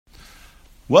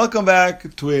Welcome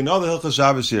back to another Hilchos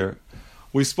Shabbos Shiur.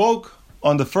 We spoke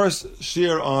on the first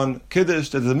Shiur on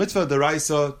Kiiddush that the mitzvah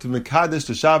deraisa to make Kiiddush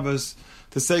to Shabbos,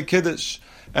 to say Kiiddush.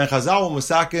 And Chazal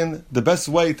Musakin, the best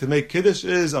way to make Kiiddush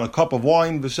is on a cup of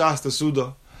wine, b'shas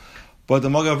Suda. But the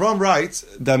Mariv writes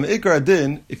that Me'ikar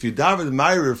Adin, if you daven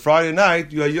Mariv Friday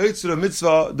night, you are yoytzu the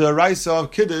mitzvah deraisa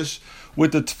of Kiiddush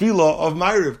with the tefillah of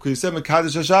Mariv, because you said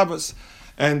Mekadosh HaShabbos.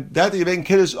 And that you're making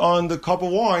Kiddush on the cup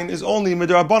of wine is only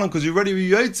midrabanan, because you already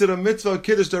yoytzu the mitzvah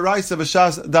Kiddush deraisa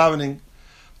b'shas davening.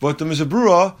 But the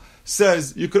Mishabura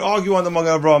says you could argue on the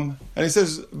Magen Avraham, and he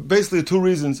says basically two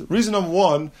reasons. Reason number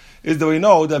one is that we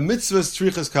know that mitzvahs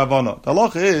trichas kavana. The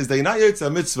halacha is that you're not yoytze a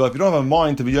mitzvah if you don't have a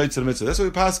mind to be yoytze a mitzvah. That's what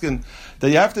we paskin.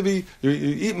 That you have to be, you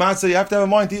eat matzah, you have to have a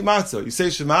mind to eat matzah. You say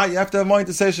Shema, you have to have a mind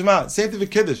to say Shema. Same thing with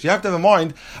Kiddush. You have to have a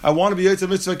mind, I want to be yoytze a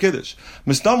mitzvah Kiddush.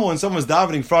 Misnamu, when someone's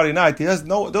davening Friday night, he doesn't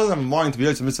have a mind to be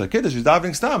yoytze a mitzvah Kiddush. He's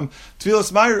davening stam,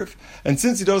 tefillas Mariv. And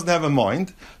since he doesn't have a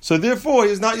mind, so therefore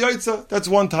he is not yoytze. That's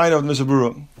one time of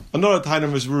Mishabura. Another time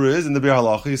of Mishabura is in the Bir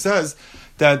Halacha. He says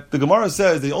that the Gemara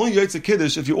says they only yoytze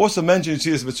Kiddush if you also mention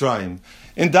Yitzias Mitzrayim.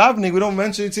 In davening, we don't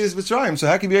mention Yitzias Mitzrayim. So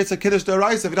how can you yoytze Kiddush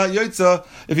deraisa if you're not yoytze,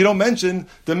 if you don't mention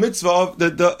the mitzvah of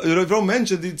if you don't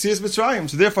mention the Yitzias Mitzrayim?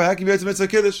 So therefore, how can you yoytze mitzvah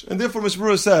Kiddush? And therefore,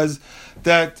 Mishmura says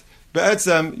that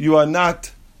be'etzem you are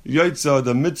not yoytze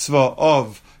the mitzvah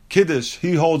of Kiddush.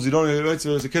 He holds you don't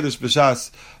yoytze Kiddush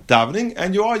b'shas davening,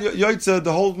 and you are yoytze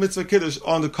the whole mitzvah Kiddush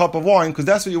on the cup of wine, because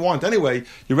that's what you want anyway.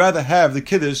 You rather have the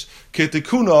Kiddush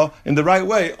ketikuna in the right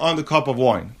way on the cup of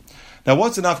wine. Now,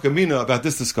 what's an afkamina about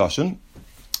this discussion?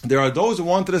 There are those who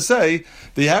wanted to say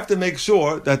that you have to make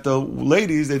sure that the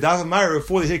ladies, they daven Mariv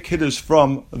before they hear Kiddush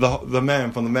from the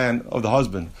man of the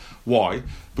husband. Why?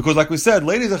 Because like we said,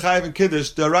 ladies are chayiv in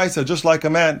Kiddush, deraisa, just like a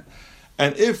man.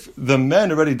 And if the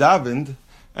men already davened,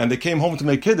 and they came home to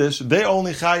make Kiddush, they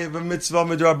only chayiv a mitzvah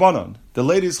midrabanan. The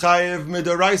ladies chayiv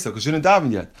midaraisa, because she didn't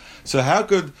daven yet. So how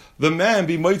could the man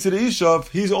be moitzi the isha if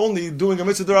he's only doing a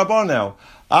mitzvah derabanan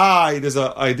now? There's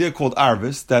an idea called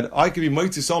arvis, that I could be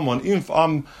moitzi someone, even if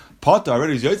I'm Pata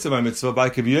already is yoytze my mitzvah, but I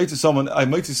could be yoytze someone, I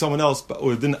might see someone else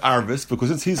within arvis, because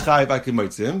since he's chayiv, I can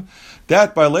might see him.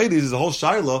 That by ladies is a whole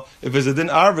shaila, if it's a din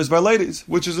arvis by ladies,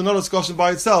 which is another discussion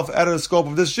by itself, out of the scope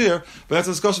of this year, but that's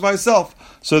a discussion by itself.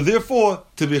 So therefore,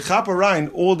 to be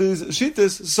chaparain all these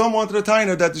shittas, some wanted a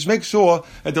tainer that to make sure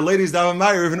that the ladies daven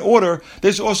Mariv in order,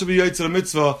 they should also be yoytze the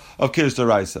mitzvah of Kiiddush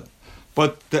deraisa.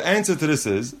 But the answer to this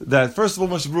is that first of all,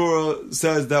 Mishabura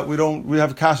says that we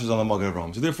have kashas on the Magen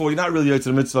Avraham. So therefore, you're not really yoytze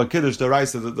the mitzvah Kiddush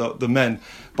deraisa the men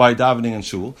by davening and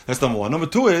shul. That's number one. Number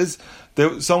two is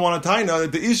that someone at Taina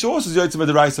that the isha also is yoytze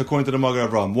deraisa according to the Magen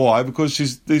Avraham. Why? Because she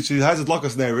has a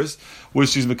lakas neris, which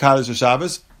she's Mekadosh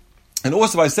HaShabbos, and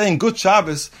also by saying good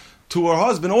Shabbos to her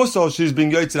husband, also she's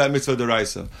being yoytze that mitzvah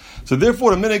deraisa. So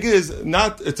therefore, the minig is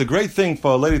not. It's a great thing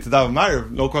for a lady to daven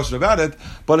Mariv, no question about it.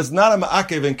 But it's not a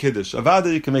ma'akev in Kiddush.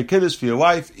 Avada, you can make Kiddush for your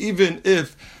wife, even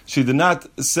if she did not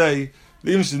say,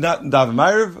 even if she did not daven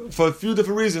Mariv, for a few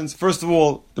different reasons. First of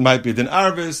all, it might be a din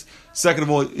arvis. Second of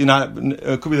all,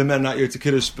 it could be the men not yoytze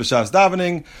Kiddush b'shas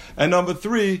davening. And number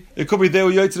three, it could be they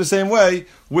were yoytze the same way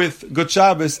with good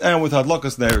Shabbos and with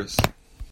hadlakas neris.